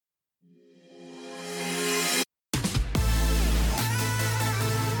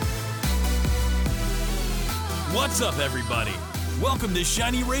What's up, everybody? Welcome to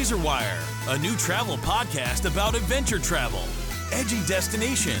Shiny Razor Wire, a new travel podcast about adventure travel, edgy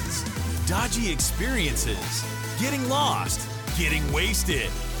destinations, dodgy experiences, getting lost, getting wasted,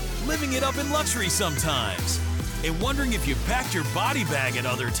 living it up in luxury sometimes, and wondering if you packed your body bag at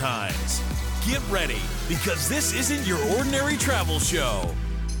other times. Get ready, because this isn't your ordinary travel show.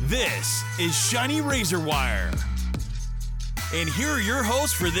 This is Shiny Razor Wire. And here are your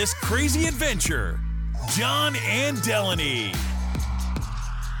hosts for this crazy adventure, John and Delaney.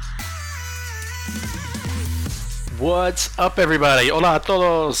 What's up, everybody? Hola a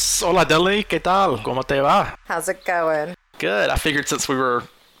todos. Hola, Delaney. ¿Qué tal? ¿Cómo te va? How's it going? Good. I figured since we were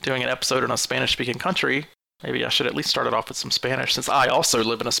doing an episode in a Spanish-speaking country, maybe I should at least start it off with some Spanish, since I also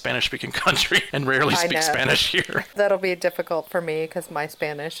live in a Spanish-speaking country and rarely speak Spanish here. That'll be difficult for me because my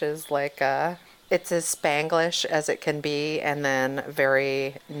Spanish is like, it's as Spanglish as it can be, and then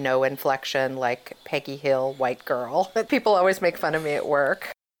very no inflection, like Peggy Hill, white girl. People always make fun of me at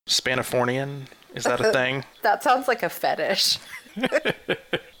work. Spanifornian? Is that a thing? That sounds like a fetish.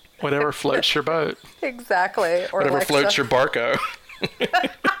 Whatever floats your boat. Exactly. Or whatever like floats your barco.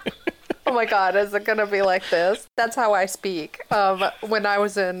 Oh my God, is it going to be like this? That's how I speak. When I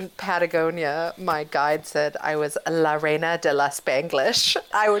was in Patagonia, my guide said I was La Reina de la Spanglish.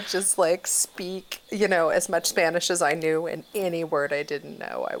 I would just like speak, as much Spanish as I knew, and any word I didn't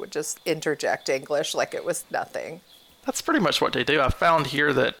know, I would just interject English like it was nothing. That's pretty much what they do. I found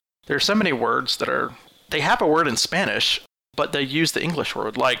here that there are so many words they have a word in Spanish, but they use the English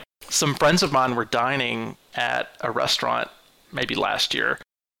word. Like, some friends of mine were dining at a restaurant maybe last year,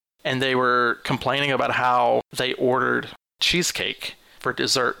 and they were complaining about how they ordered cheesecake for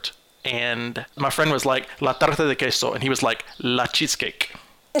dessert. And my friend was like, la tarta de queso, and he was like, la cheesecake.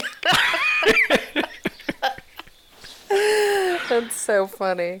 That's so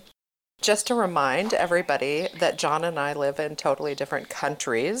funny. Just to remind everybody that John and I live in totally different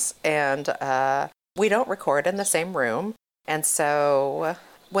countries, and we don't record in the same room. And so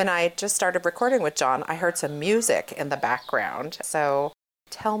when I just started recording with John, I heard some music in the background. So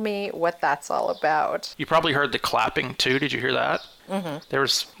tell me what that's all about. You probably heard the clapping too. Did you hear that? Mm-hmm. There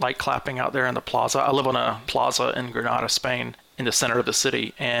was light clapping out there in the plaza. I live on a plaza in Granada, Spain, in the center of the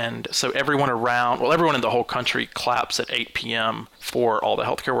city. And so everyone in the whole country claps at 8 p.m. for all the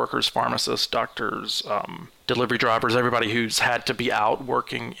healthcare workers, pharmacists, doctors, delivery drivers, everybody who's had to be out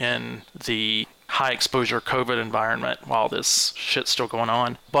working in the high exposure COVID environment while this shit's still going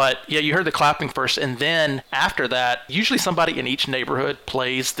on. But yeah, you heard the clapping first, and then after that, usually somebody in each neighborhood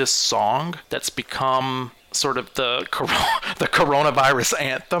plays this song that's become sort of the coronavirus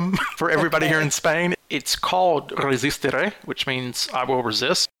anthem for everybody here in Spain. It's called Resistiré, which means I will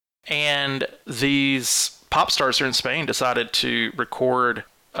resist. And these pop stars here in Spain decided to record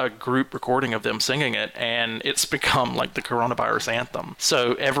a group recording of them singing it, and it's become like the coronavirus anthem.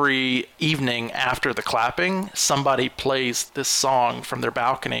 So every evening after the clapping, somebody plays this song from their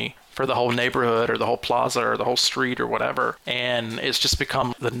balcony for the whole neighborhood or the whole plaza or the whole street or whatever. And it's just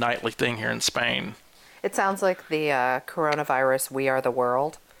become the nightly thing here in Spain. It sounds like the coronavirus We Are the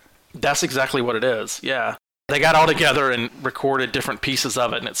World. That's exactly what it is, yeah. They got all together and recorded different pieces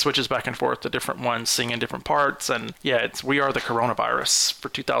of it, and it switches back and forth to different ones singing different parts. And yeah, it's We Are the Coronavirus for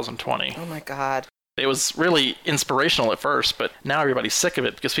 2020. Oh my God. It was really inspirational at first, but now everybody's sick of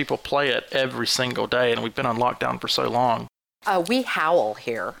it because people play it every single day, and we've been on lockdown for so long. We howl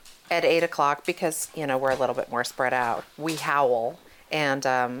here at 8 o'clock because, we're a little bit more spread out. We howl.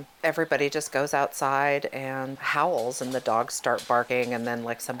 And everybody just goes outside and howls, and the dogs start barking, and then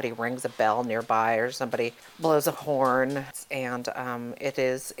like somebody rings a bell nearby or somebody blows a horn. And it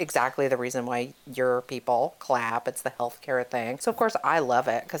is exactly the reason why your people clap. It's the healthcare thing. So of course I love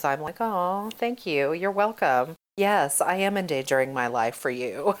it because I'm like, oh, thank you. You're welcome. Yes, I am endangering my life for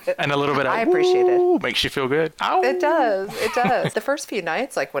you. And a little bit of, I appreciate it. Makes you feel good. Ow. It does. It does. The first few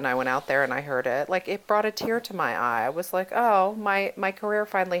nights, like when I went out there and I heard it, like it brought a tear to my eye. I was like, oh, my career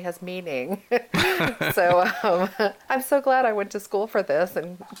finally has meaning. So I'm so glad I went to school for this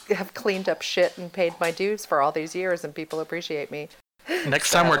and have cleaned up shit and paid my dues for all these years, and people appreciate me.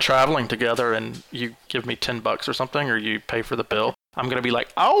 Next time we're traveling together and you give me $10 or something, or you pay for the bill, I'm going to be like,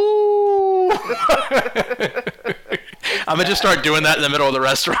 oh! I'm going to just start doing that in the middle of the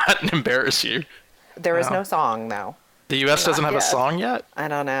restaurant and embarrass you. There is no song, though. The U.S. doesn't have a song yet? I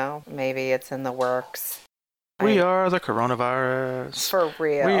don't know. Maybe it's in the works. We are the coronavirus. For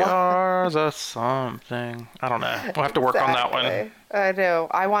real. We are the something. I don't know. We'll have to work on that one. I know.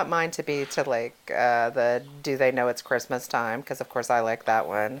 I want mine to be to like the Do They Know It's Christmas Time? Because of course I like that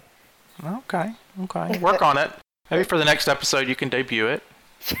one. Okay. Work on it. Maybe for the next episode you can debut it.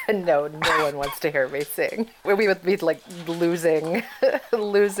 No, no one wants to hear me sing. We would be like losing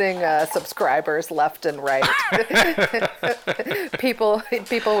subscribers left and right. People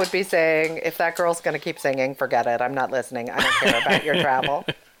would be saying, if that girl's going to keep singing, forget it. I'm not listening. I don't care about your travel.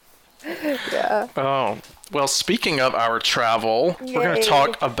 Yeah. Oh, well, speaking of our travel, Yay. we're going to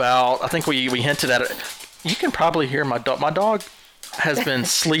talk about, I think we hinted at it. You can probably hear my dog. My dog has been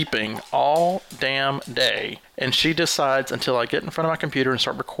sleeping all damn day, and she decides until I get in front of my computer and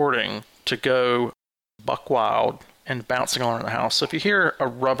start recording to go buck wild and bouncing around the house. So if you hear a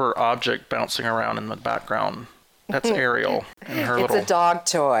rubber object bouncing around in the background, that's Ariel and her It's a dog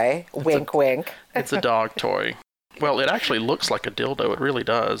toy. Wink, wink. It's a dog toy. Well, it actually looks like a dildo. It really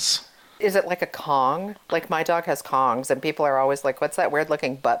does. Is it like a Kong? Like my dog has Kongs, and people are always like, "What's that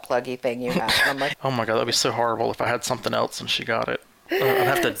weird-looking butt-pluggy thing you have?" And I'm like, Oh my God, that'd be so horrible if I had something else and she got it. I'd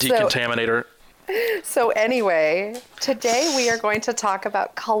have to decontaminate her. So anyway, today we are going to talk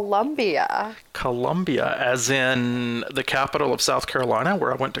about Columbia. Columbia, as in the capital of South Carolina,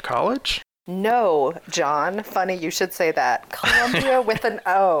 where I went to college? No, John. Funny you should say that. Columbia with an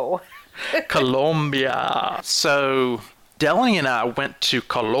O. Columbia. So Delaney and I went to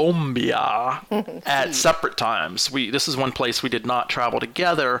Columbia at separate times. This is one place we did not travel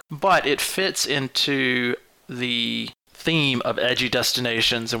together, but it fits into the theme of edgy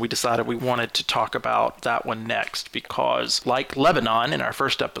destinations, and we decided we wanted to talk about that one next because, like Lebanon in our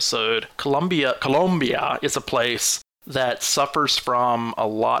first episode, Columbia is a place that suffers from a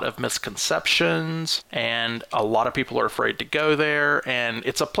lot of misconceptions, and a lot of people are afraid to go there, and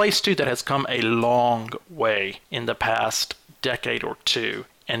it's a place too that has come a long way in the past decade or two,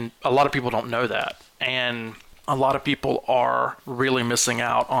 and a lot of people don't know that, and a lot of people are really missing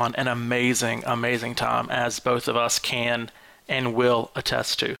out on an amazing, amazing time, as both of us can and will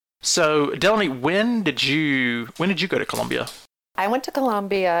attest to. So, Delaney, when did you go to Columbia? I went to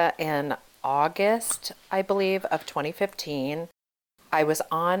Columbia in August, I believe, of 2015. I was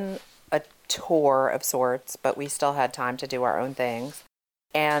on a tour of sorts, but we still had time to do our own things.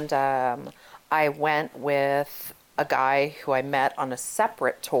 And I went with a guy who I met on a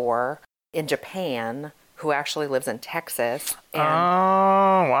separate tour in Japan, who actually lives in Texas. And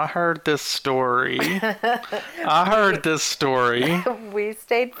I heard this story. We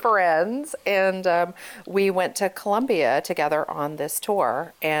stayed friends, and we went to Columbia together on this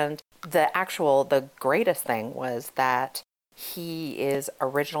tour. And the greatest thing was that he is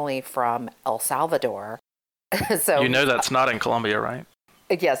originally from El Salvador. So that's not in Colombia, right?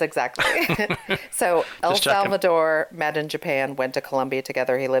 Yes, exactly. So El Salvador met in Japan, went to Columbia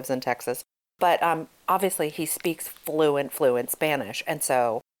together. He lives in Texas. But obviously he speaks fluent Spanish. And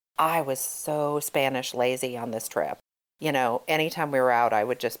so I was so Spanish lazy on this trip. You know, anytime we were out, I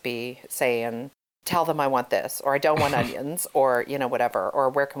would just be saying, tell them I want this, or I don't want onions, or, you know, whatever, or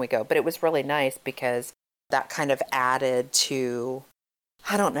where can we go? But it was really nice because that kind of added to,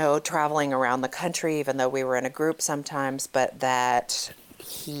 I don't know, traveling around the country, even though we were in a group sometimes, but that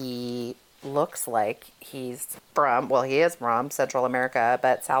he looks like he is from Central America,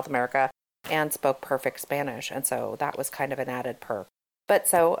 but South America, and spoke perfect Spanish. And so that was kind of an added perk. But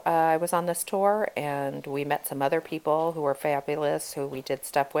so I was on this tour, and we met some other people who were fabulous, who we did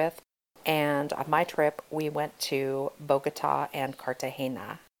stuff with. And on my trip, we went to Bogota and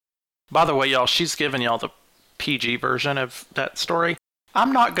Cartagena. By the way, y'all, she's giving y'all the PG version of that story.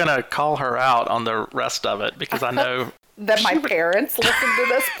 I'm not going to call her out on the rest of it because I know that my parents listen to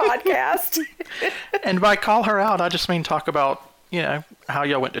this podcast. And by call her out, I just mean talk about, you know, how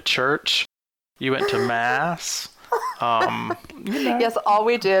y'all went to church. You went to mass. Yes, all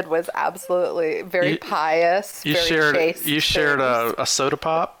we did was absolutely very pious. You shared a soda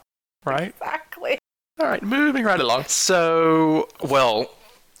pop, right? Exactly. All right, moving right along. So, well,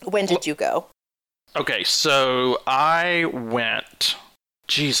 when did you go? Okay, so I went.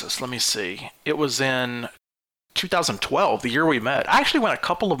 Jesus, let me see. It was in 2012, the year we met. I actually went a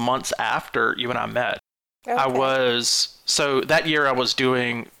couple of months after you and I met. Okay. So that year I was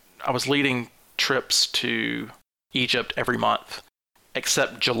leading trips to Egypt every month,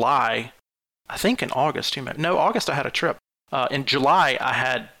 except July. I think in August you met. No, August I had a trip. In July I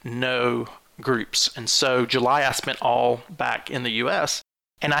had no groups, and so July I spent all back in the U.S.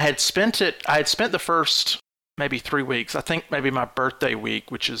 And I had spent the first maybe 3 weeks. I think maybe my birthday week,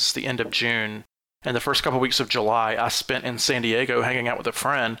 which is the end of June, and the first couple of weeks of July I spent in San Diego hanging out with a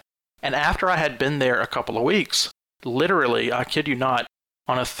friend. And after I had been there a couple of weeks, literally, I kid you not,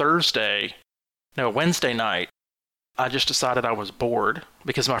 on a Wednesday night, I just decided I was bored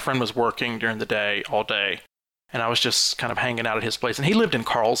because my friend was working during the day, all day. And I was just kind of hanging out at his place. And he lived in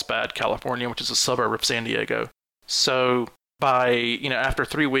Carlsbad, California, which is a suburb of San Diego. So after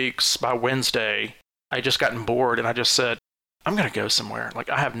 3 weeks, by Wednesday, I just gotten bored and I just said, I'm going to go somewhere. Like,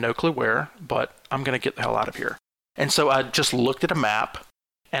 I have no clue where, but I'm going to get the hell out of here. And so I just looked at a map,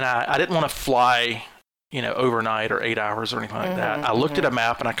 and I didn't want to fly, overnight or 8 hours or anything like that. I looked at a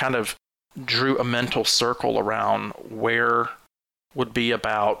map and I kind of drew a mental circle around where would be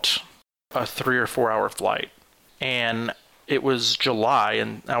about a 3 or 4 hour flight. And it was July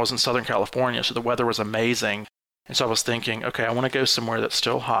and I was in Southern California, so the weather was amazing. And so I was thinking, okay, I want to go somewhere that's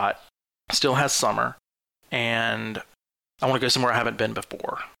still hot, still has summer, and I want to go somewhere I haven't been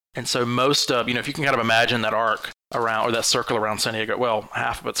before. And so most of, if you can kind of imagine that arc around, or that circle around San Diego, well,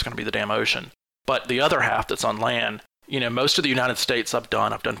 half of it's going to be the damn ocean. But the other half that's on land, most of the United States I've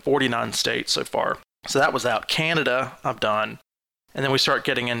done 49 states so far. So that was out. Canada I've done. And then we start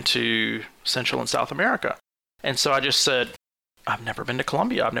getting into Central and South America. And so I just said, I've never been to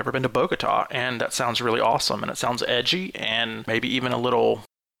Colombia. I've never been to Bogota. And that sounds really awesome. And it sounds edgy and maybe even a little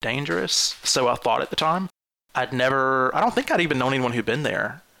dangerous. So I thought at the time. I don't think I'd even known anyone who'd been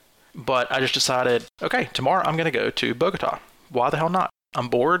there. But I just decided, okay, tomorrow I'm going to go to Bogota. Why the hell not? I'm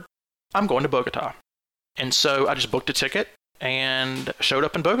bored. I'm going to Bogota. And so I just booked a ticket and showed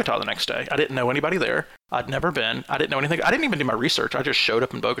up in Bogota the next day. I didn't know anybody there. I'd never been. I didn't know anything. I didn't even do my research. I just showed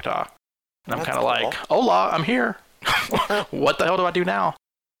up in Bogota. And I'm kind of like, hola, I'm here. What the hell do I do now?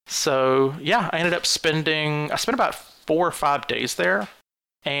 So, yeah, I spent about 4 or 5 days there.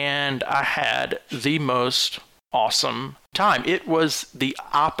 And I had the most awesome time. It was the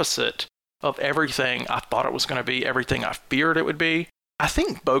opposite of everything I thought it was going to be, everything I feared it would be. I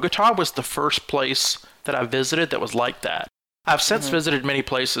think Bogota was the first place that I visited that was like that. I've since visited many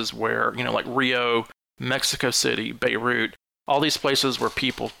places where, like Rio, Mexico City, Beirut, all these places where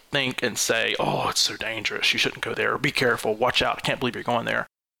people think and say, oh, it's so dangerous, you shouldn't go there, or be careful, watch out, I can't believe you're going there.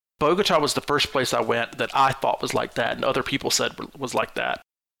 Bogota was the first place I went that I thought was like that, and other people said was like that.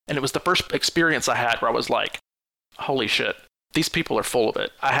 And it was the first experience I had where I was like, holy shit, these people are full of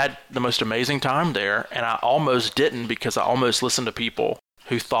it. I had the most amazing time there, and I almost didn't because I almost listened to people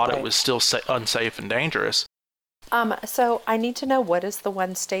who thought it was still unsafe and dangerous. So I need to know, what is the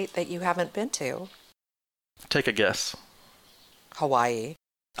one state that you haven't been to? Take a guess. Hawaii.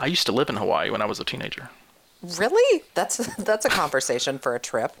 I used to live in Hawaii when I was a teenager. Really? That's a conversation for a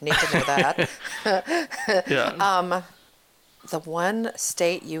trip. Need to know that. Yeah. The one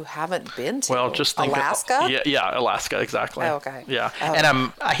state you haven't been to? Well, just think Alaska? Yeah, Alaska, exactly. Oh, okay. Yeah. Oh.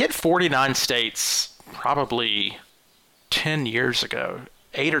 And I hit 49 states probably 10 years ago,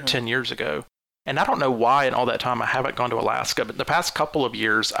 8 or 10 years ago. And I don't know why in all that time I haven't gone to Alaska, but the past couple of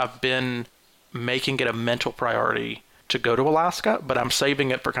years I've been making it a mental priority to go to Alaska, but I'm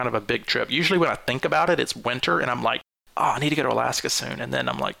saving it for kind of a big trip. Usually when I think about it, it's winter and I'm like, oh, I need to go to Alaska soon. And then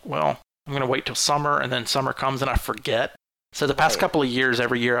I'm like, well, I'm going to wait till summer, and then summer comes and I forget. So the past couple of years,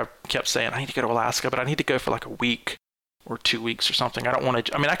 every year I've kept saying, I need to go to Alaska, but I need to go for like a week or 2 weeks or something. I don't want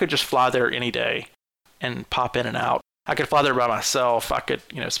to, I could just fly there any day and pop in and out. I could fly there by myself. I could,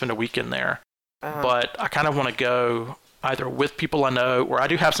 spend a weekend there. But I kind of want to go either with people I know, or I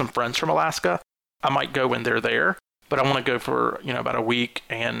do have some friends from Alaska. I might go when they're there, but I want to go for, about a week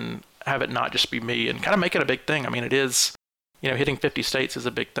and have it not just be me and kind of make it a big thing. I mean, it is, hitting 50 states is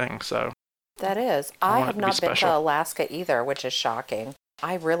a big thing, so. That is. I have not been to Alaska either, which is shocking.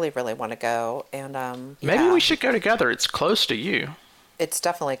 I really, really want to go. And maybe we should go together. It's close to you. It's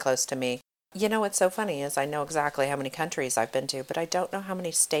definitely close to me. What's so funny is I know exactly how many countries I've been to, but I don't know how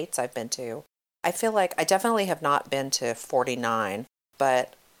many states I've been to. I feel like I definitely have not been to 49,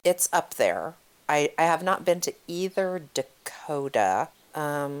 but it's up there. I have not been to either Dakota.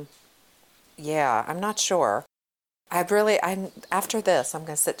 I'm not sure. After this, I'm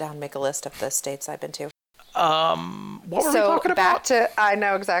going to sit down and make a list of the states I've been to. What were we talking about? I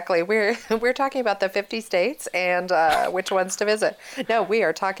know exactly. We're talking about the 50 states and which ones to visit. No, we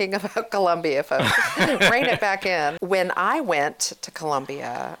are talking about Colombia, folks. Rein it back in. When I went to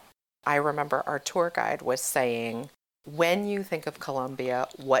Colombia, I remember our tour guide was saying, when you think of Colombia,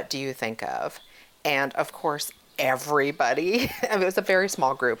 what do you think of? And of course, everybody, it was a very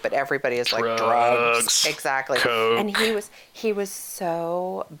small group, but everybody is like drugs. Exactly. Coke. And he was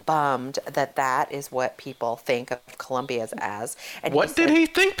so bummed that is what people think of Colombia as. And what did he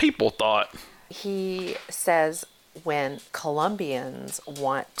think people thought? He says when Colombians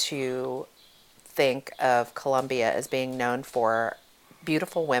want to think of Colombia as being known for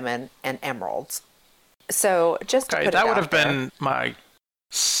beautiful women and emeralds. So just to put that it would out have there, been my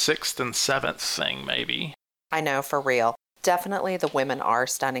 6th and 7th thing, maybe. I know, for real. Definitely the women are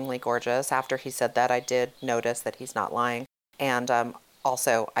stunningly gorgeous. After he said that, I did notice that he's not lying. And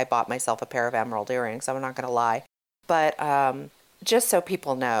also, I bought myself a pair of emerald earrings. I'm not going to lie. But just so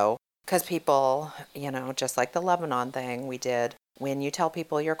people know, because people, just like the Lebanon thing we did, when you tell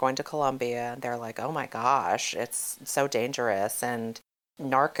people you're going to Colombia, they're like, oh my gosh, it's so dangerous, and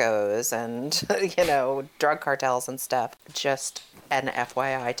narcos and, drug cartels and stuff. Just an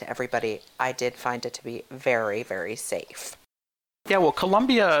FYI to everybody, I did find it to be very, very safe. Yeah, well,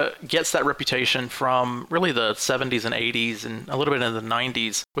 Colombia gets that reputation from really the 70s and 80s and a little bit in the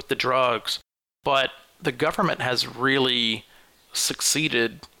 90s with the drugs. But the government has really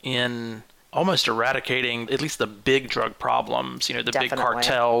succeeded in almost eradicating at least the big drug problems, the Definitely. big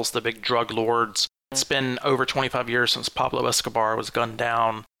cartels, the big drug lords. It's been over 25 years since Pablo Escobar was gunned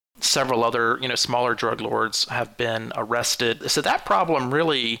down. Several other, smaller drug lords have been arrested. So that problem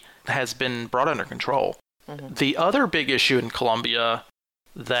really has been brought under control. Mm-hmm. The other big issue in Colombia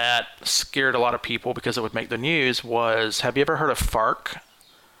that scared a lot of people because it would make the news was, have you ever heard of FARC?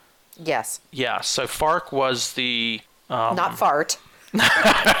 Yes. Yeah, so FARC was the... Not fart.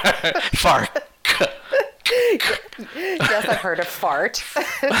 FARC. Yes, I've heard of fart.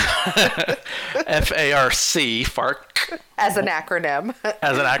 FARC, FARC. As an acronym.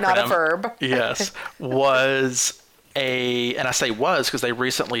 As an acronym. Not a verb. Yes. Was and I say was because they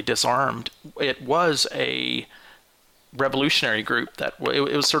recently disarmed. It was a revolutionary group that it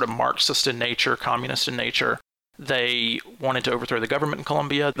was sort of Marxist in nature, communist in nature. They wanted to overthrow the government in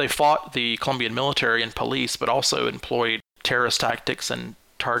Colombia. They fought the Colombian military and police, but also employed terrorist tactics and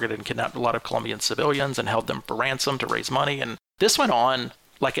targeted and kidnapped a lot of Colombian civilians and held them for ransom to raise money. And this went on,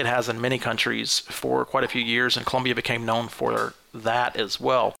 like it has in many countries, for quite a few years, and Colombia became known for that as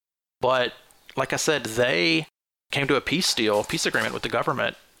well. But like I said, they came to a peace agreement with the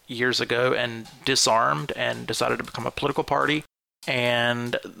government years ago and disarmed and decided to become a political party.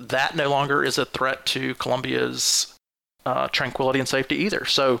 And that no longer is a threat to Colombia's tranquility and safety either.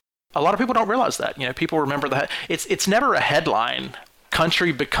 So a lot of people don't realize that. People remember that. It's never a headline.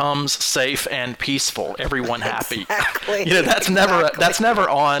 Country becomes safe and peaceful. Everyone happy. Exactly. That's never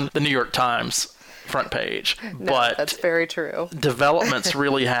on the New York Times front page. No, but that's very true. Developments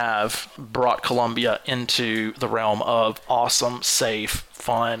really have brought Colombia into the realm of awesome, safe,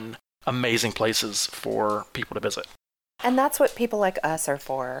 fun, amazing places for people to visit. And that's what people like us are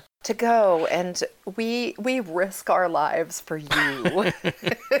for, to go, and we risk our lives for you.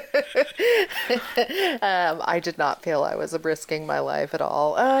 I did not feel I was risking my life at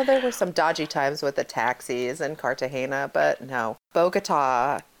all. There were some dodgy times with the taxis in Cartagena, but no.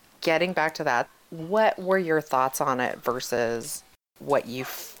 Bogota, getting back to that, what were your thoughts on it versus what you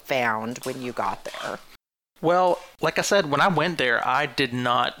found when you got there? Well, like I said, when I went there, I did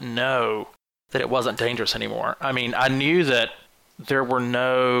not know that it wasn't dangerous anymore. I mean, I knew that there were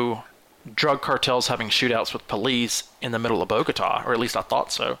no drug cartels having shootouts with police in the middle of Bogota, or at least I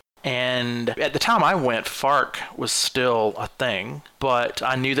thought so. And at the time I went, FARC was still a thing, but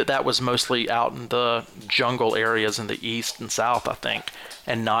I knew that that was mostly out in the jungle areas in the east and south, I think,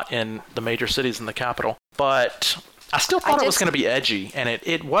 and not in the major cities in the capital. But I still thought it was going to be edgy, and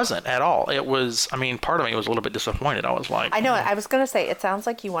it wasn't at all. It was, part of me was a little bit disappointed. I was like... I know, I was going to say, it sounds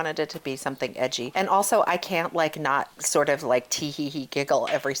like you wanted it to be something edgy. And also, I can't, not sort of, tee-hee-hee giggle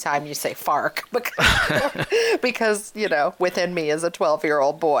every time you say FARC, because within me is a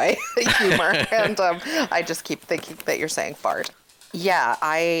 12-year-old boy humor, and I just keep thinking that you're saying fart. Yeah,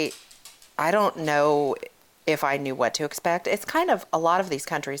 I don't know if I knew what to expect. It's kind of a lot of these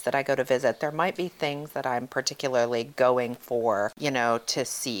countries that I go to visit, there might be things that I'm particularly going for, to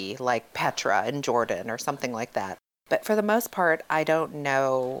see, like Petra in Jordan or something like that. But for the most part, I don't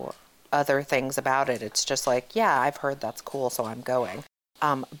know other things about it. It's just like, yeah, I've heard that's cool, so I'm going.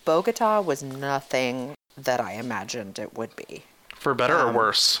 Bogota was nothing that I imagined it would be. For better or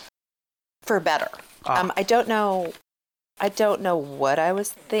worse? For better. I don't know what I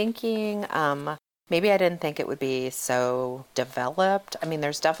was thinking. Maybe I didn't think it would be so developed.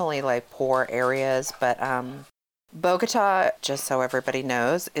 There's definitely poor areas, but Bogota, just so everybody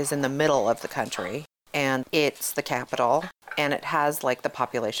knows, is in the middle of the country, and it's the capital, and it has the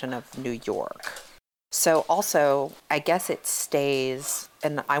population of New York. So also, I guess it stays,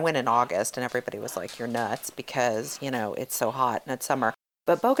 and I went in August, and everybody was like, you're nuts, because, it's so hot and it's summer.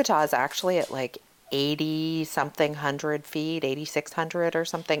 But Bogota is actually at 80-something hundred feet, 8,600 or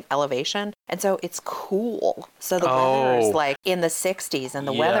something elevation. And so it's cool. So the weather is in the 60s, and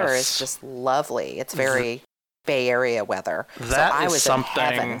the weather is just lovely. It's very Bay Area weather. That is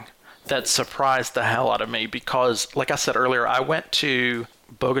something that surprised the hell out of me because, like I said earlier, I went to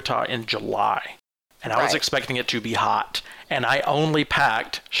Bogota in July, and I was expecting it to be hot. And I only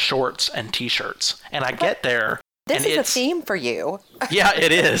packed shorts and T-shirts. And I get there. This is a theme for you. Yeah,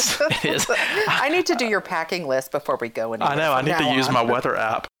 it is. It is. I need to do your packing list before we go anywhere. I know. I need to use my weather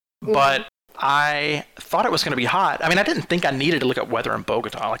app. But I thought it was going to be hot. I mean, I didn't think I needed to look up weather in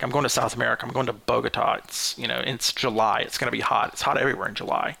Bogota. Like, I'm going to South America. I'm going to Bogota. It's, it's July. It's going to be hot. It's hot everywhere in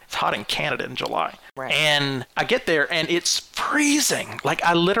July. It's hot in Canada in July. Right. And I get there, and it's freezing. Like,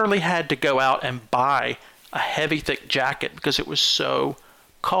 I literally had to go out and buy a heavy, thick jacket because it was so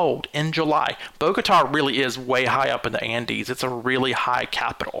cold in July. Bogota really is way high up in the Andes. It's a really high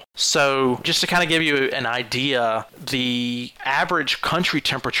capital. So just to kind of give you an idea, the average country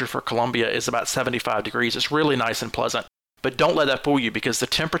temperature for Colombia is about 75 degrees. It's really nice and pleasant. But don't let that fool you because the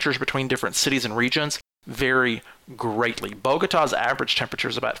temperatures between different cities and regions vary greatly. Bogota's average temperature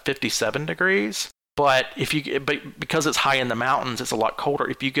is about 57 degrees. But because it's high in the mountains, it's a lot colder.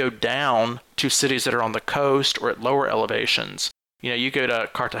 If you go down to cities that are on the coast or at lower elevations, you go to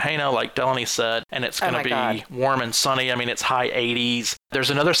Cartagena, like Delaney said, and it's going to be warm and sunny. I mean, it's high 80s. There's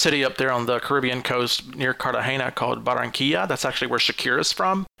another city up there on the Caribbean coast near Cartagena called Barranquilla. That's actually where Shakira's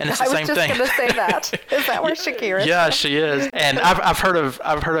from, and it's the same thing. I was just going to say that. Is that where Shakira's Yeah, from? she is. And I've heard of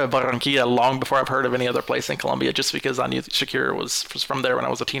Barranquilla long before I've heard of any other place in Colombia, just because I knew Shakira was from there when I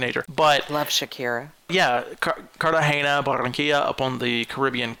was a teenager. But love Shakira. Yeah, Cartagena, Barranquilla, up on the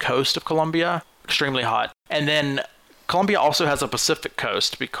Caribbean coast of Colombia, extremely hot. And then Colombia also has a Pacific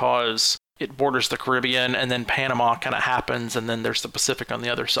coast because it borders the Caribbean, and then Panama kind of happens, and then there's the Pacific on the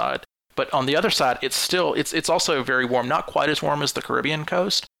other side. But on the other side, it's also very warm, not quite as warm as the Caribbean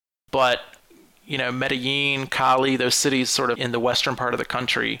coast, but Medellin, Cali, those cities sort of in the western part of the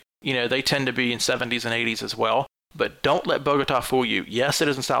country, they tend to be in 70s and 80s as well. But don't let Bogota fool you. Yes, it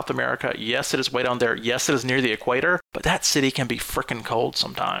is in South America. Yes, it is way down there. Yes, it is near the equator. But that city can be freaking cold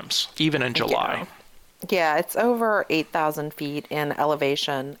sometimes, even in July. Yeah, it's over 8,000 feet in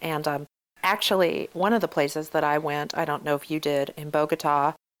elevation. And actually, one of the places that I went, I don't know if you did, in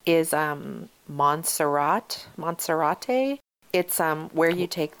Bogota, is Monserrate. It's where you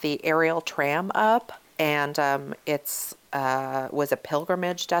take the aerial tram up, and it's was a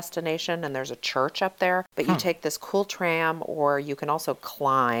pilgrimage destination, and there's a church up there. But you take this cool tram, or you can also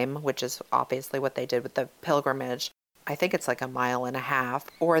climb, which is obviously what they did with the pilgrimage. I think it's like a mile and a half,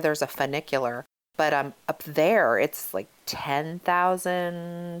 or there's a funicular. But up there, it's like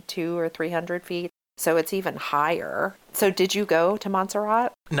 10,000 or 300 feet. So it's even higher. So did you go to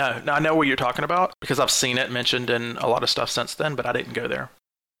Montserrat? No, I know what you're talking about because I've seen it mentioned in a lot of stuff since then, but I didn't go there.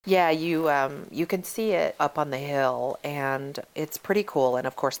 Yeah, you can see it up on the hill, and it's pretty cool. And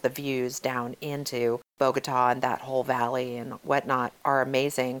of course, the views down into Bogota and that whole valley and whatnot are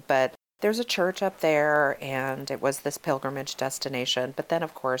amazing. But there's a church up there, and it was this pilgrimage destination. But then,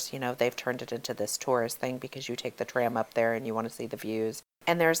 of course, they've turned it into this tourist thing because you take the tram up there and you want to see the views.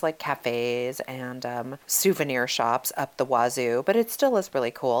 And there's like cafes and souvenir shops up the wazoo. But it still is really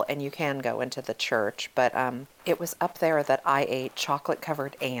cool, and you can go into the church. But it was up there that I ate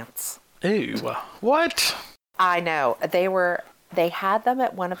chocolate-covered ants. Ew, what? I know. They had them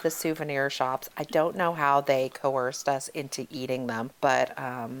at one of the souvenir shops. I don't know how they coerced us into eating them, but,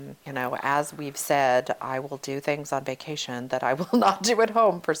 as we've said, I will do things on vacation that I will not do at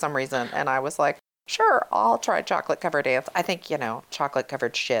home for some reason. And I was like, sure, I'll try chocolate-covered ants. I think,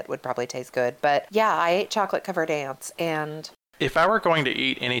 chocolate-covered shit would probably taste good. But yeah, I ate chocolate-covered ants, and if I were going to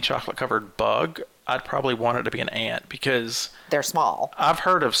eat any chocolate-covered bug, I'd probably want it to be an ant because they're small. I've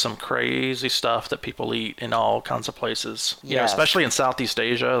heard of some crazy stuff that people eat in all kinds of places. Yes. Especially in Southeast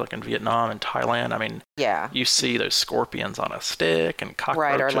Asia, like in Vietnam and Thailand. I mean, yeah, you see those scorpions on a stick and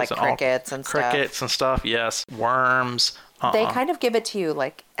cockroaches, right, or like crickets and stuff. Crickets and stuff. Yes, worms. They kind of give it to you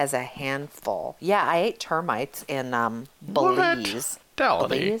like as a handful. Yeah, I ate termites in Belize. What?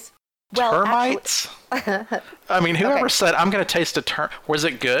 Belize? Termites? Actually... I mean, whoever said I'm going to taste a term, was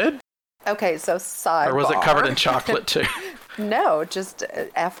it good? Okay, so sidebar. Or was it covered in chocolate too? No, just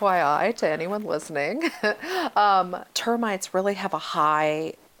FYI to anyone listening. Termites really have a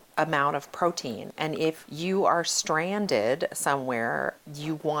high amount of protein. And if you are stranded somewhere,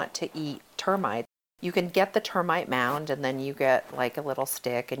 you want to eat termites. You can get the termite mound, and then you get like a little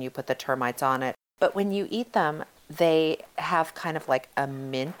stick and you put the termites on it. But when you eat them, they have kind of like a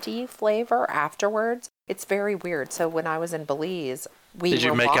minty flavor afterwards. It's very weird. So when I was in Belize, Did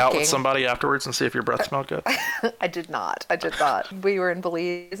you make out with somebody afterwards and see if your breath smelled good? I did not. We were in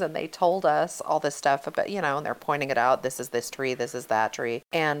Belize, and they told us all this stuff about, and they're pointing it out. This is this tree. This is that tree.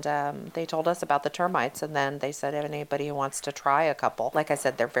 And they told us about the termites. And then they said, if anybody who wants to try a couple, like I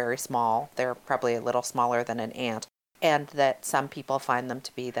said, they're very small. They're probably a little smaller than an ant. And that some people find them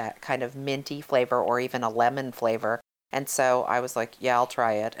to be that kind of minty flavor or even a lemon flavor. And so I was like, yeah, I'll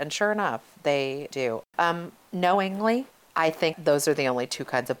try it. And sure enough, they do. knowingly, I think those are the only two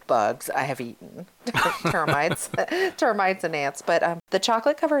kinds of bugs I have eaten. termites and ants. But the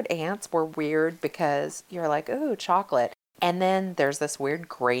chocolate covered ants were weird because you're like, ooh, chocolate. And then there's this weird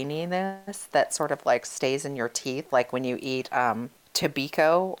graininess that sort of like stays in your teeth. Like when you eat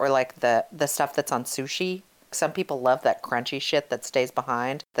tobiko or like the stuff that's on sushi. Some people love that crunchy shit that stays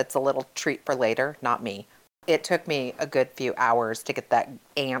behind. That's a little treat for later. Not me. It took me a good few hours to get that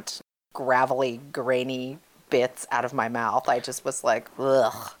ant gravelly, grainy bits out of my mouth. I just was like,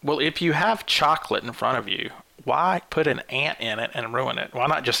 ugh. Well, if you have chocolate in front of you, why put an ant in it and ruin it? Why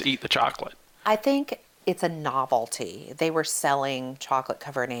not just eat the chocolate? I think it's a novelty. They were selling chocolate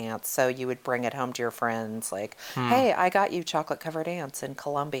covered ants, so you would bring it home to your friends like, hey, I got you chocolate covered ants in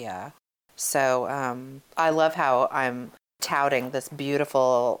Colombia. So I love how I'm touting this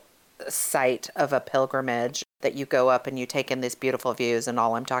beautiful site of a pilgrimage that you go up and you take in these beautiful views, and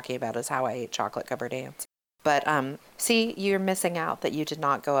all I'm talking about is how I ate chocolate covered ants. But see, you're missing out that you did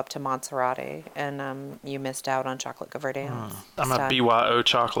not go up to Montserrat, and you missed out on chocolate covered ants. I'm a BYO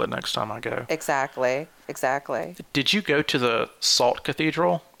chocolate next time I go. Exactly. Did you go to the Salt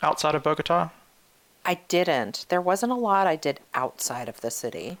Cathedral outside of Bogota? I didn't. There wasn't a lot I did outside of the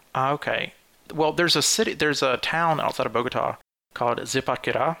city. Okay. Well, there's a town outside of Bogota called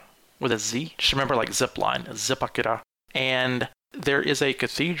Zipaquirá with a Z. Just remember like zip line, Zipaquirá. And there is a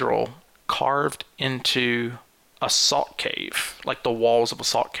cathedral carved into a salt cave, like the walls of a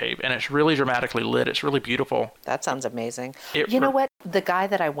salt cave, and it's really dramatically lit. It's really beautiful. That sounds amazing. You know what? The guy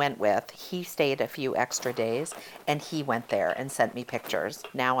that I went with, he stayed a few extra days, and he went there and sent me pictures.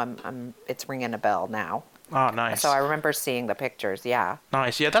 Now it's ringing a bell now. Oh, nice. So I remember seeing the pictures. Yeah.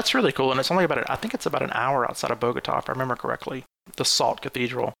 Nice. Yeah, that's really cool. And it's only I think it's about an hour outside of Bogota, if I remember correctly. The Salt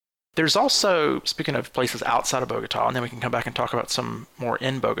Cathedral. There's also, speaking of places outside of Bogota, and then we can come back and talk about some more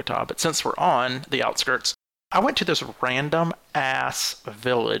in Bogota, but since we're on the outskirts, I went to this random ass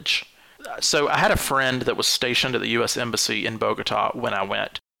village. So I had a friend that was stationed at the U.S. Embassy in Bogota when I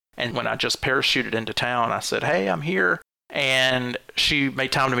went. And when I just parachuted into town, I said, hey, I'm here. And she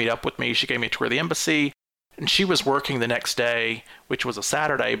made time to meet up with me. She gave me a tour of the embassy. And she was working the next day, which was a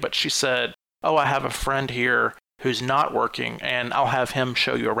Saturday, but she said, oh, I have a friend here who's not working, and I'll have him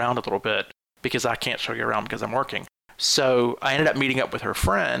show you around a little bit because I can't show you around because I'm working. So I ended up meeting up with her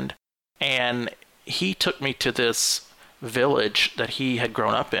friend, and he took me to this village that he had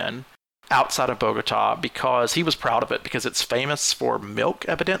grown up in outside of Bogota because he was proud of it because it's famous for milk,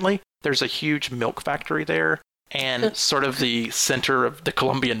 evidently. There's a huge milk factory there, and sort of the center of the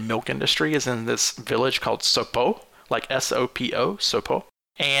Colombian milk industry is in this village called Sopo, like S-O-P-O, Sopo.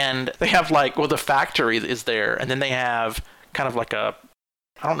 And they have the factory is there, and then they have kind of like I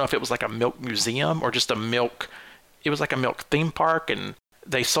don't know if it was like a milk museum or just it was like a milk theme park, and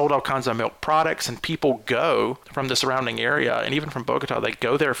they sold all kinds of milk products, and people go from the surrounding area, and even from Bogota, they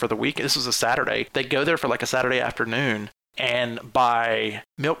go there for the week. This was a Saturday. They go there for like a Saturday afternoon and buy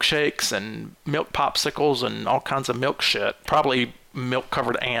milkshakes and milk popsicles and all kinds of milk shit. Probably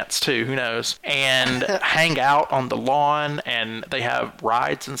milk-covered ants, too. Who knows? And hang out on the lawn, and they have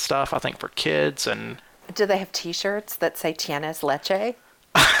rides and stuff, I think, for kids. And do they have T-shirts that say Tienes Leche?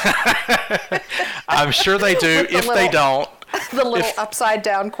 I'm sure they do. If they don't, the little upside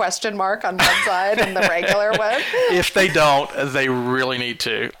down question mark on one side and the regular one. If they don't, they really need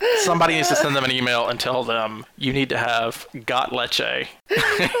to. Somebody needs to send them an email and tell them you need to have Got Leche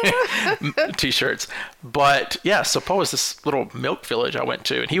T-shirts. But yeah, Sopo is this little milk village I went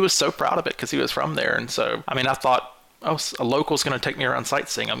to, and he was so proud of it because he was from there. And so, I mean, I thought, oh, a local's going to take me around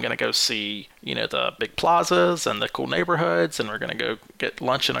sightseeing. I'm going to go see, the big plazas and the cool neighborhoods, and we're going to go get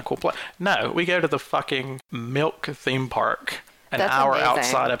lunch in a cool place. No, we go to the fucking milk theme park an hour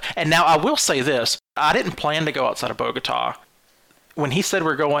outside of. And now I will say this. I didn't plan to go outside of Bogota. When he said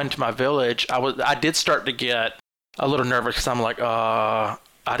we're going to my village, I did start to get a little nervous because I'm like, I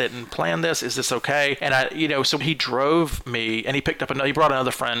didn't plan this. Is this okay? And so he drove me, and he brought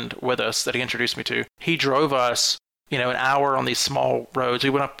another friend with us that he introduced me to. He drove us an hour on these small roads. We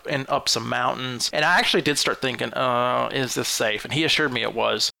went up some mountains, and I actually did start thinking, is this safe? And he assured me it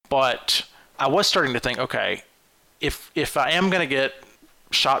was. But I was starting to think, okay, if I am going to get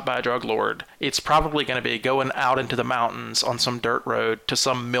shot by a drug lord, it's probably going to be going out into the mountains on some dirt road to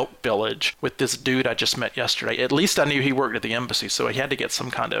some milk village with this dude I just met yesterday. At least I knew he worked at the embassy, so he had to get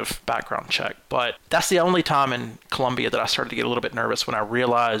some kind of background check. But that's the only time in Colombia that I started to get a little bit nervous, when I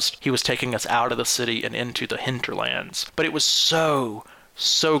realized he was taking us out of the city and into the hinterlands. But it was so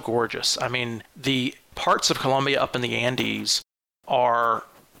gorgeous. I mean, the parts of Colombia up in the Andes are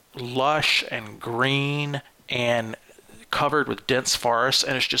lush and green and covered with dense forests,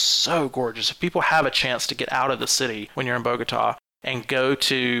 and it's just so gorgeous. If people have a chance to get out of the city when you're in Bogota and go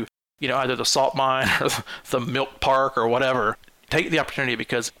to, either the salt mine or the milk park or whatever, take the opportunity,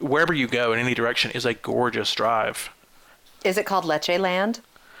 because wherever you go in any direction is a gorgeous drive. Is it called Leche Land?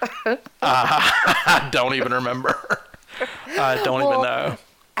 I don't even remember. I don't even know.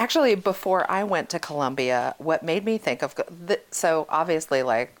 Actually, before I went to Colombia, what made me think of, so obviously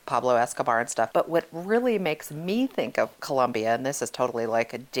like Pablo Escobar and stuff, but what really makes me think of Colombia, and this is totally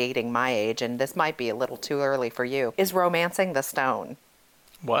like dating my age, and this might be a little too early for you, is Romancing the Stone.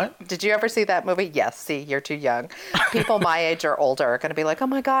 What? Did you ever see that movie? Yes. See, you're too young. People my age or older are going to be like, oh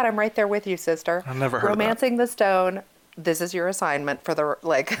my God, I'm right there with you, sister. I've never heard Romancing the Stone. This is your assignment for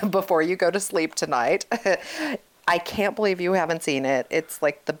before you go to sleep tonight. I can't believe you haven't seen it. It's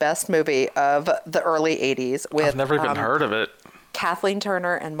like the best movie of the early 80s with I've never even heard of it. Kathleen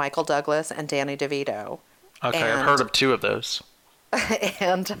Turner and Michael Douglas and Danny DeVito. Okay, I've heard of 2 of those.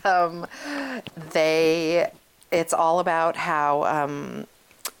 And it's all about how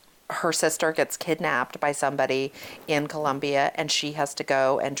her sister gets kidnapped by somebody in Colombia, and she has to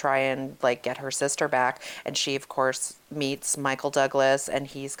go and try and like get her sister back. And she, of course, meets Michael Douglas, and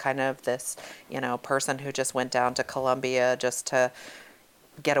he's kind of this, person who just went down to Colombia just to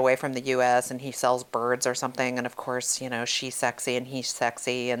get away from the U.S., and he sells birds or something. And of course, she's sexy and he's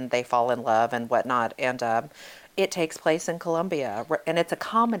sexy, and they fall in love and whatnot. And it takes place in Colombia, and it's a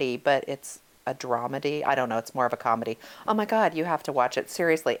comedy, but it's a dramedy. I don't know. It's more of a comedy. Oh my God, you have to watch it.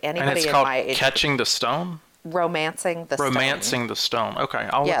 Seriously, anybody and it's in called my age. Catching the Stone? Romancing the Stone. Romancing the Stone. Okay,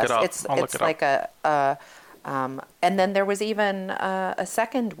 I'll look it up. I'll look it like up. And then there was even a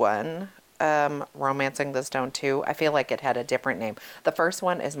second one, Romancing the Stone 2. I feel like it had a different name. The first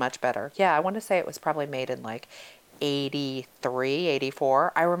one is much better. Yeah, I want to say it was probably made in like 83,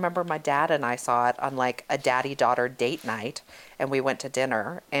 84. I remember my dad and I saw it on like a daddy-daughter date night, and we went to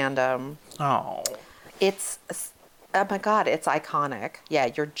dinner, and it's, oh my God, it's iconic.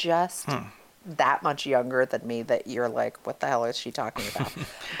 Yeah, you're just that much younger than me that you're like, what the hell is she talking about?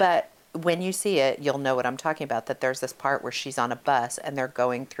 But when you see it, you'll know what I'm talking about, that there's this part where she's on a bus and they're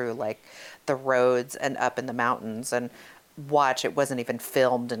going through like the roads and up in the mountains, and watch, it wasn't even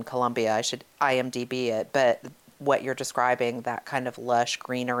filmed in Colombia. I should IMDb it, but what you're describing, that kind of lush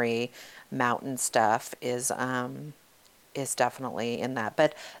greenery, mountain stuff is definitely in that.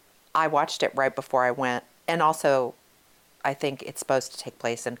 But I watched it right before I went, and also I think it's supposed to take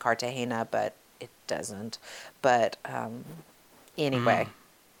place in Cartagena, but it doesn't. But anyway,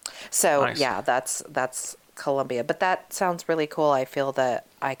 so nice. Yeah, that's Colombia. But that sounds really cool. I feel that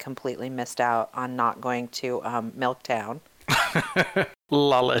I completely missed out on not going to Milktown.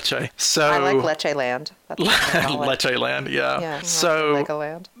 La Leche. So I like Leche Land. Leche Land, yeah. Yeah. So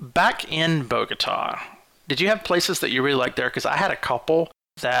Legoland. back in Bogota, did you have places that you really liked there? Because I had a couple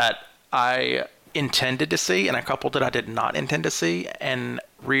that I intended to see and a couple that I did not intend to see, and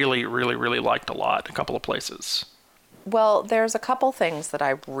really, really, really liked a lot. A couple of places. Well, there's a couple things that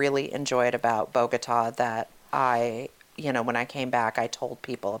I really enjoyed about Bogota that I, when I came back, I told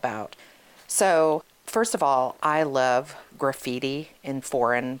people about. So, first of all, I love graffiti in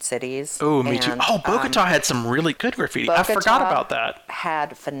foreign cities. Oh, me too. Oh, Bogota had some really good graffiti. I forgot about that.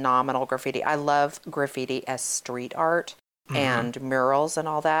 Had phenomenal graffiti. I love graffiti as street art and murals and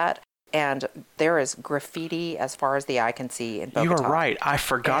all that. And there is graffiti as far as the eye can see in Bogota. You are right. I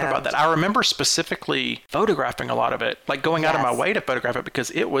forgot about that. I remember specifically photographing a lot of it, like going out of my way to photograph it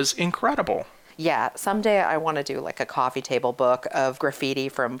because it was incredible. Yeah, someday I want to do like a coffee table book of graffiti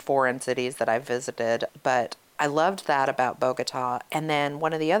from foreign cities that I've visited, but I loved that about Bogota. And then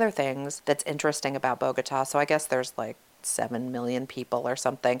one of the other things that's interesting about Bogota, so I guess there's like 7 million people or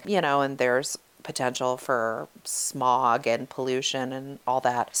something, and there's potential for smog and pollution and all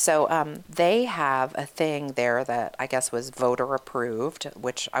that. So they have a thing there that I guess was voter approved,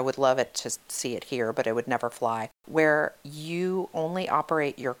 which I would love it to see it here, but it would never fly, where you only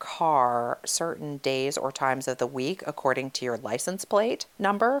operate your car certain days or times of the week according to your license plate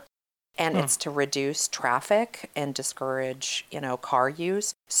number. And it's to reduce traffic and discourage, car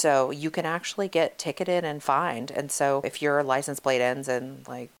use. So you can actually get ticketed and fined. And so if your license plate ends in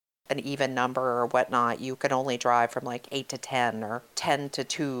like an even number or whatnot, you can only drive from like 8 to 10 or 10 to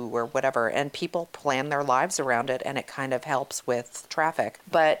 2 or whatever. And people plan their lives around it, and it kind of helps with traffic.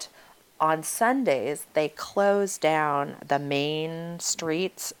 But on Sundays, they close down the main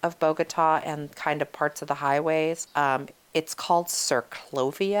streets of Bogota and kind of parts of the highways. It's called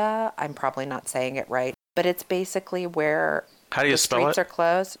Ciclovia. I'm probably not saying it right, but it's basically where How do you the spell streets it? are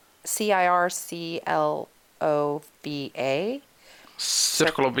closed. Circlova.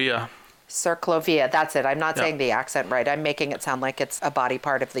 Ciclovia. Circlovia, that's it. I'm not Yeah. saying the accent right. I'm making it sound like it's a body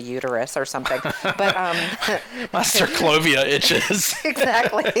part of the uterus or something. But My circlovia itches.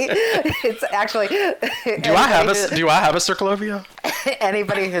 exactly, it's actually. Do I have a circlovia?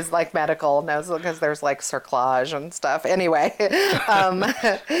 Anybody who's like medical knows, because there's like cerclage and stuff. Anyway,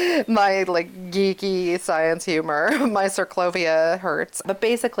 my like geeky science humor, my circlovia hurts. But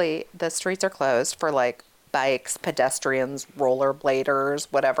basically, the streets are closed for like bikes, pedestrians, rollerbladers,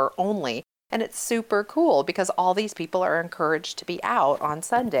 whatever only. And it's super cool because all these people are encouraged to be out on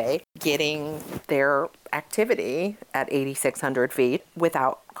Sunday getting their activity at 8,600 feet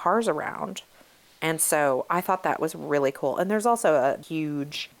without cars around. And so I thought that was really cool. And there's also a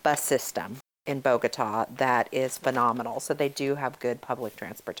huge bus system in Bogota that is phenomenal. So they do have good public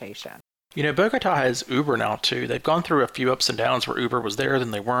transportation. You know, Bogota has Uber now, too. They've gone through a few ups and downs where Uber was there,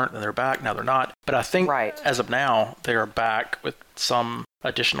 then they weren't, then they're back, now they're not. But I think as of now, they are back with some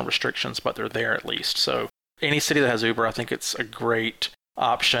additional restrictions, but they're there at least. So any city that has Uber, I think it's a great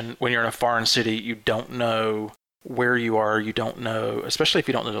option. When you're in a foreign city, you don't know where you are, you don't know, especially if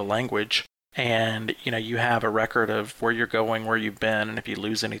you don't know the language. And, you know, you have a record of where you're going, where you've been, and if you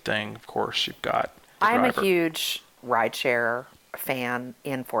lose anything, of course, you've got the I'm driver. a huge rideshare fan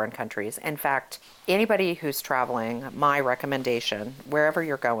in foreign countries. In fact, anybody who's traveling, my recommendation, wherever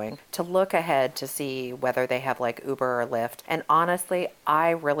you're going, to look ahead to see whether they have like Uber or Lyft. And honestly, I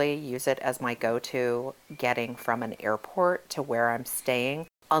really use it as my go-to getting from an airport to where I'm staying.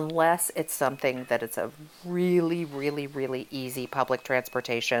 Unless it's something that it's a really, really, really easy public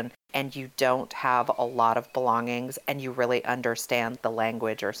transportation and you don't have a lot of belongings and you really understand the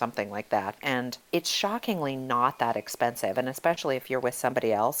language or something like that. And it's shockingly not that expensive. And especially if you're with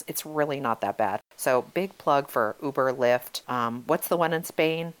somebody else, it's really not that bad. So big plug for Uber, Lyft. What's the one in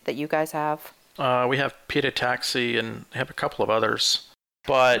Spain that you guys have? We have Pita Taxi and have a couple of others.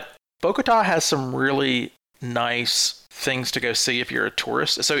 But Bogota has some really nice things to go see if you're a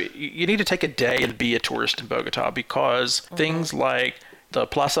tourist. So you need to take a day and be a tourist in Bogota because things like the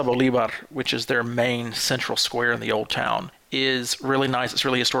Plaza Bolivar, which is their main central square in the old town, is really nice. It's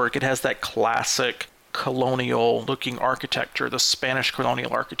really historic. It has that classic colonial looking architecture, the Spanish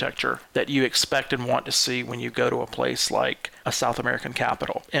colonial architecture that you expect and want to see when you go to a place like a South American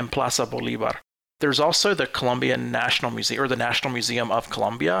capital in Plaza Bolivar. There's also the Colombian National Museum, or the National Museum of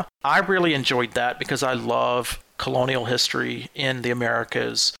Colombia. I really enjoyed that because I love colonial history in the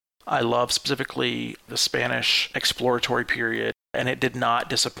Americas. I love specifically the Spanish exploratory period, and it did not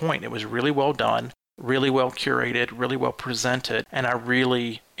disappoint. It was really well done, really well curated, really well presented, and I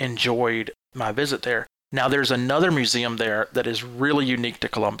really enjoyed my visit there. Now, there's another museum there that is really unique to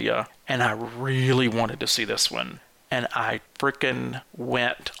Colombia, and I really wanted to see this one. And I freaking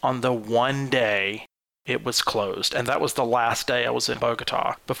went on the one day it was closed. And that was the last day I was in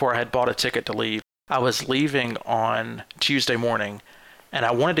Bogota before I had bought a ticket to leave. I was leaving on Tuesday morning, and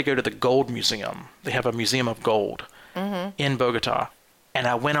I wanted to go to the Gold Museum. They have a museum of gold in Bogota. And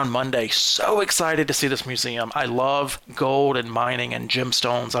I went on Monday so excited to see this museum. I love gold and mining and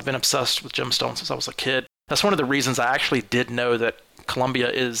gemstones. I've been obsessed with gemstones since I was a kid. That's one of the reasons I actually did know that Colombia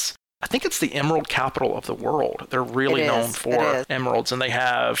is, I think it's the emerald capital of the world. They're really known for emeralds, and they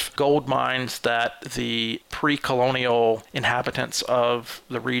have gold mines that the pre-colonial inhabitants of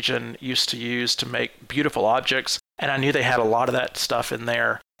the region used to use to make beautiful objects. And I knew they had a lot of that stuff in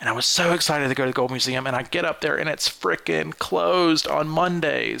there. And I was so excited to go to the Gold Museum, and I get up there and it's frickin' closed on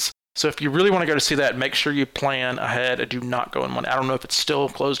Mondays. So if you really want to go to see that, make sure you plan ahead. Do not go on Monday. I don't know if it's still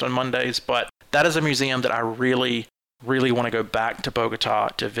closed on Mondays, but that is a museum that I really want to go back to Bogota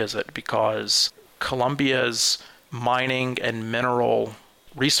to visit because Colombia's mining and mineral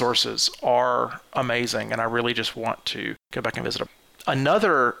resources are amazing, and I really just want to go back and visit them.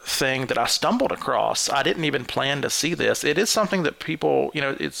 Another thing that I stumbled across, I didn't even plan to see this. It is something that people,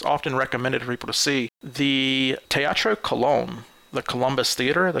 it's often recommended for people to see. The Teatro Colón, the Columbus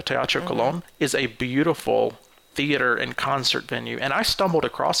Theater, the Teatro Colón, is a beautiful theater and concert venue. And I stumbled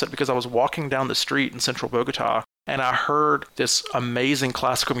across it because I was walking down the street in central Bogota and I heard this amazing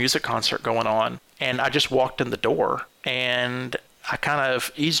classical music concert going on. And I just walked in the door and I kind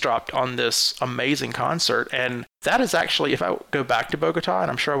of eavesdropped on this amazing concert. And that is actually, if I go back to Bogota, and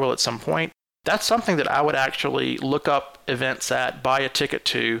I'm sure I will at some point, that's something that I would actually look up events at, buy a ticket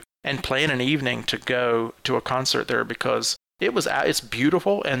to, and plan an evening to go to a concert there because it's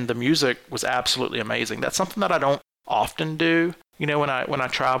beautiful and the music was absolutely amazing. That's something that I don't often do, when I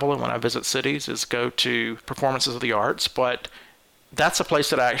travel and when I visit cities, is go to performances of the arts. But that's a place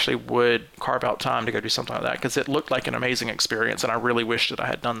that I actually would carve out time to go do something like that because it looked like an amazing experience and I really wish that I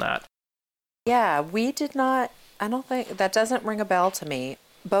had done that. Yeah, we did not, I don't think, that doesn't ring a bell to me.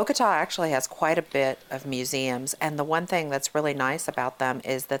 Bogota actually has quite a bit of museums, and the one thing that's really nice about them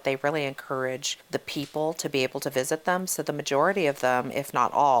is that they really encourage the people to be able to visit them. So the majority of them, if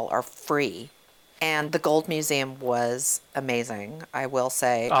not all, are free. And the Gold Museum was amazing, I will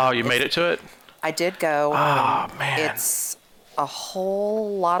say. Oh, you made it to it? I did go. Oh, man. It's a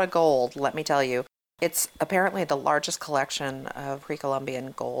whole lot of gold, let me tell you. It's apparently the largest collection of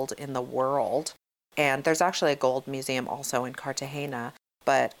pre-Columbian gold in the world. And there's actually a gold museum also in Cartagena.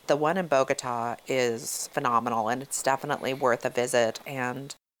 But the one in Bogota is phenomenal, and it's definitely worth a visit.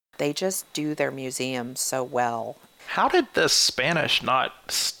 And they just do their museum so well. How did the Spanish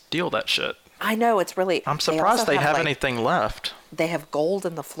not steal that shit? I know, it's really... I'm surprised they have anything left. They have gold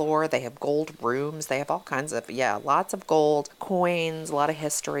in the floor. They have gold rooms. They have all kinds of, lots of gold, coins, a lot of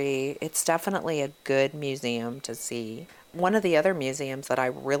history. It's definitely a good museum to see. One of the other museums that I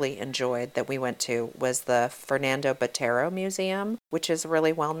really enjoyed that we went to was the Fernando Botero Museum, which is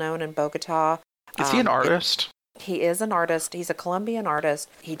really well known in Bogota. Is he an artist? He is an artist. He's a Colombian artist.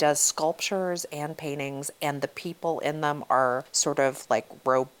 He does sculptures and paintings, and the people in them are sort of like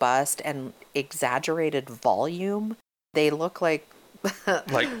robust and exaggerated volume. They look like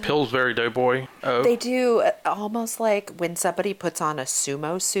like Pillsbury Doughboy. Oh. They do, almost like when somebody puts on a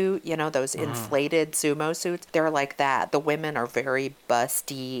sumo suit, those inflated sumo suits. They're like that. The women are very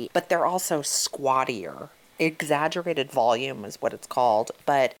busty, but they're also squattier. Exaggerated volume is what it's called.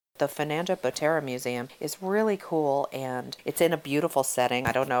 But the Fernando Botero Museum is really cool, and it's in a beautiful setting.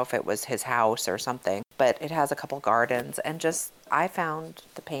 I don't know if it was his house or something, but it has a couple gardens, and just I found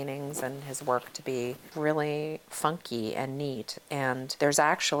the paintings and his work to be really funky and neat. And there's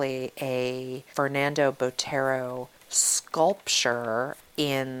actually a Fernando Botero sculpture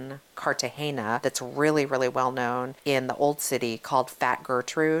in Cartagena that's really, really well known in the old city called Fat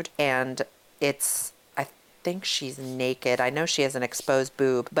Gertrude, and it's think she's naked. I know she has an exposed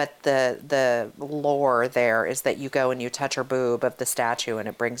boob, but the lore there is that you go and you touch her boob of the statue and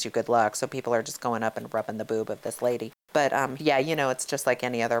it brings you good luck. So people are just going up and rubbing the boob of this lady. But it's just like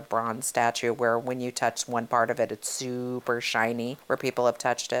any other bronze statue where when you touch one part of it, it's super shiny where people have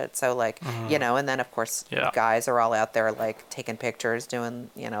touched it. So and then of course guys are all out there like taking pictures, doing,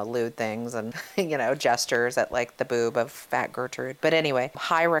 lewd things and, gestures at like the boob of Fat Gertrude. But anyway,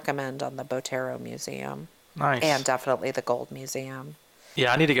 high recommend on the Botero Museum. Nice. And definitely the Gold Museum.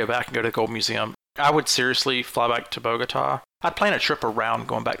 Yeah, I need to go back and go to the Gold Museum. I would seriously fly back to Bogota. I'd plan a trip around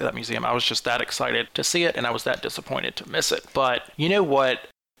going back to that museum. I was just that excited to see it, and I was that disappointed to miss it. But you know what?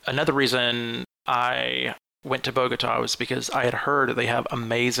 Another reason I went to Bogota was because I had heard that they have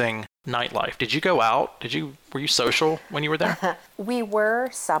amazing nightlife. Did you go out? Were you social when you were there? We were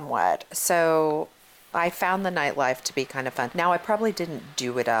somewhat. So I found the nightlife to be kind of fun. Now, I probably didn't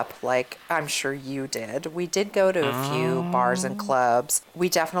do it up like I'm sure you did. We did go to a few bars and clubs. We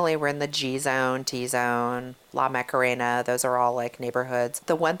definitely were in the G Zone, T Zone, La Macarena. Those are all like neighborhoods.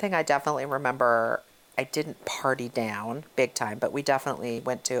 The one thing I definitely remember, I didn't party down big time, but we definitely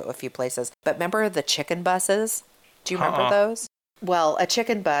went to a few places. But remember the chicken buses? Do you remember those? Well, a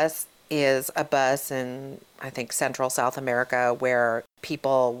chicken bus is a bus in, I think, Central South America where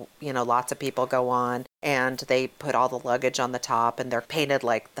people, lots of people go on and they put all the luggage on the top and they're painted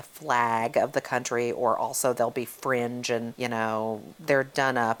like the flag of the country, or also they'll be fringe and, they're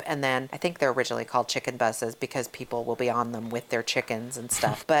done up. And then I think they're originally called chicken buses because people will be on them with their chickens and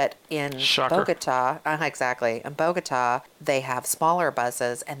stuff. But in Bogota, exactly. In Bogota, they have smaller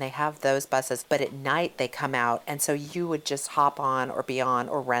buses and they have those buses, but at night they come out. And so you would just hop on or be on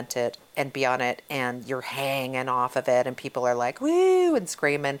or rent it and be on it, and you're hanging off of it and people are like, woo, and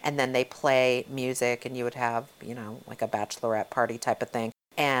screaming. And then they play music and you would have, like a bachelorette party type of thing.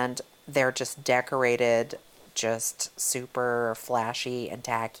 And they're just decorated just super flashy and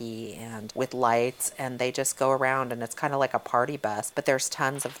tacky and with lights, and they just go around and it's kind of like a party bus, but there's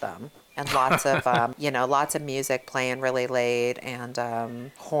tons of them. And lots of, lots of music playing really late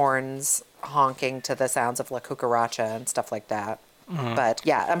and horns honking to the sounds of La Cucaracha and stuff like that. Mm-hmm. But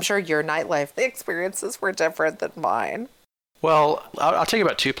yeah, I'm sure your nightlife experiences were different than mine. Well, I'll tell you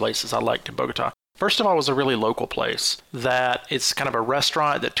about two places I liked in Bogota. First of all, it was a really local place that it's kind of a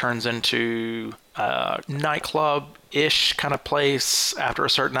restaurant that turns into a nightclub-ish kind of place after a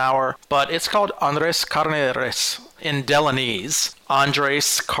certain hour. But it's called Andres Carne de Res in Delanese.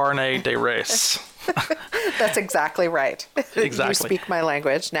 Andres Carne de Res. That's exactly right. Exactly. You speak my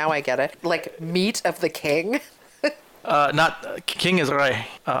language. Now I get it. Like meat of the king. Not King is Rey.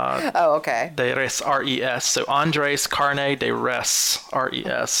 Oh, okay. De Res, R-E-S. So Andres Carne de Res,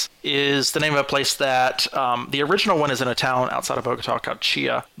 R-E-S, is the name of a place that the original one is in a town outside of Bogota called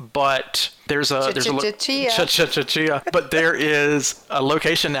Chia, but there's a Chia. But there is a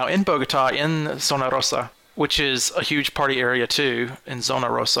location now in Bogota in Zona Rosa, which is a huge party area too in Zona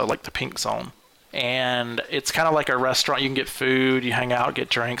Rosa, like the pink zone. And it's kind of like a restaurant. You can get food, you hang out, get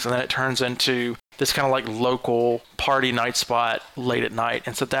drinks, and then it turns into this kind of like local party night spot late at night.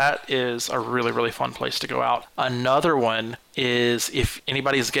 And so that is a really, really fun place to go out. Another one is if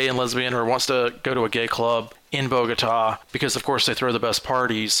anybody's gay and lesbian or wants to go to a gay club in Bogota, because of course they throw the best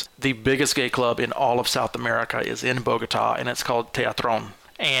parties, the biggest gay club in all of South America is in Bogota, and it's called Teatron.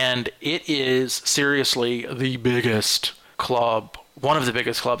 And it is seriously the biggest club, one of the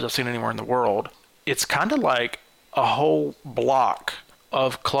biggest clubs I've seen anywhere in the world. It's kind of like a whole block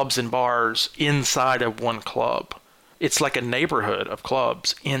of clubs and bars inside of one club. It's like a neighborhood of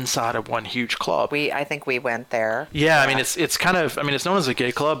clubs inside of one huge club. I think we went there. Yeah, I mean, it's kind of, I mean, it's known as a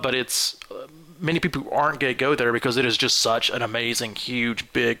gay club, but it's, many people who aren't gay go there because it is just such an amazing,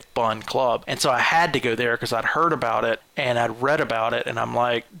 huge, big, fun club. And so I had to go there because I'd heard about it and I'd read about it. And I'm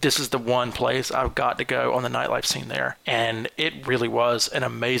like, this is the one place I've got to go on the nightlife scene there. And it really was an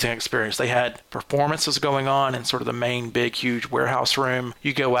amazing experience. They had performances going on in sort of the main, big, huge warehouse room.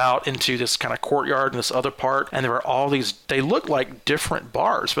 You go out into this kind of courtyard in this other part, and there are all these, they look like different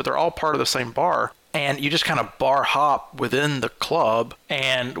bars, but they're all part of the same bar. And you just kind of bar hop within the club.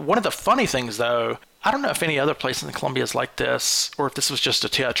 And one of the funny things, though, I don't know if any other place in Colombia is like this, or if this was just a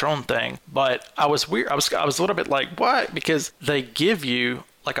Teatron thing, but I was weird. I was a little bit like, what? Because they give you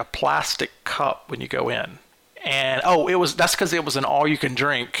like a plastic cup when you go in. And that's because it was an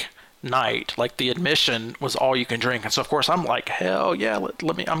all-you-can-drink night. Like the admission was all you can drink. And so of course I'm like, hell yeah,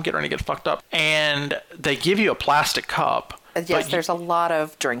 I'm getting ready to get fucked up. And they give you a plastic cup. Yes, there's a lot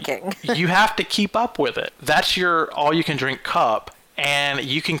of drinking. You have to keep up with it. That's your all-you-can-drink cup, and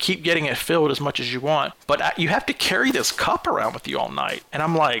you can keep getting it filled as much as you want. But you have to carry this cup around with you all night. And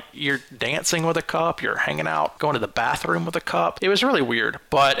I'm like, you're dancing with a cup, you're hanging out, going to the bathroom with a cup. It was really weird,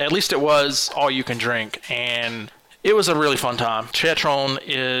 but at least it was all-you-can-drink, and it was a really fun time. Teatron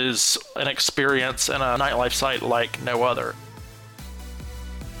is an experience and a nightlife site like no other.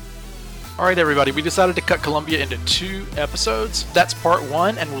 Alright everybody, we decided to cut Colombia into 2 episodes. That's part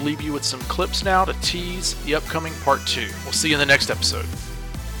 1, and we'll leave you with some clips now to tease the upcoming part 2. We'll see you in the next episode.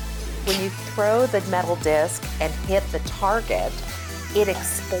 When you throw the metal disc and hit the target, it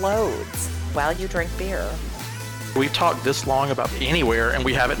explodes while you drink beer. We've talked this long about anywhere, and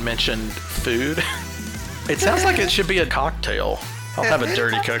we haven't mentioned food. It sounds like it should be a cocktail. I'll have a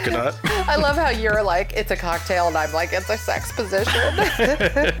dirty coconut. I love how you're like, it's a cocktail, and I'm like, it's a sex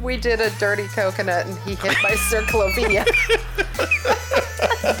position. We did a dirty coconut, and he hit my circlovia.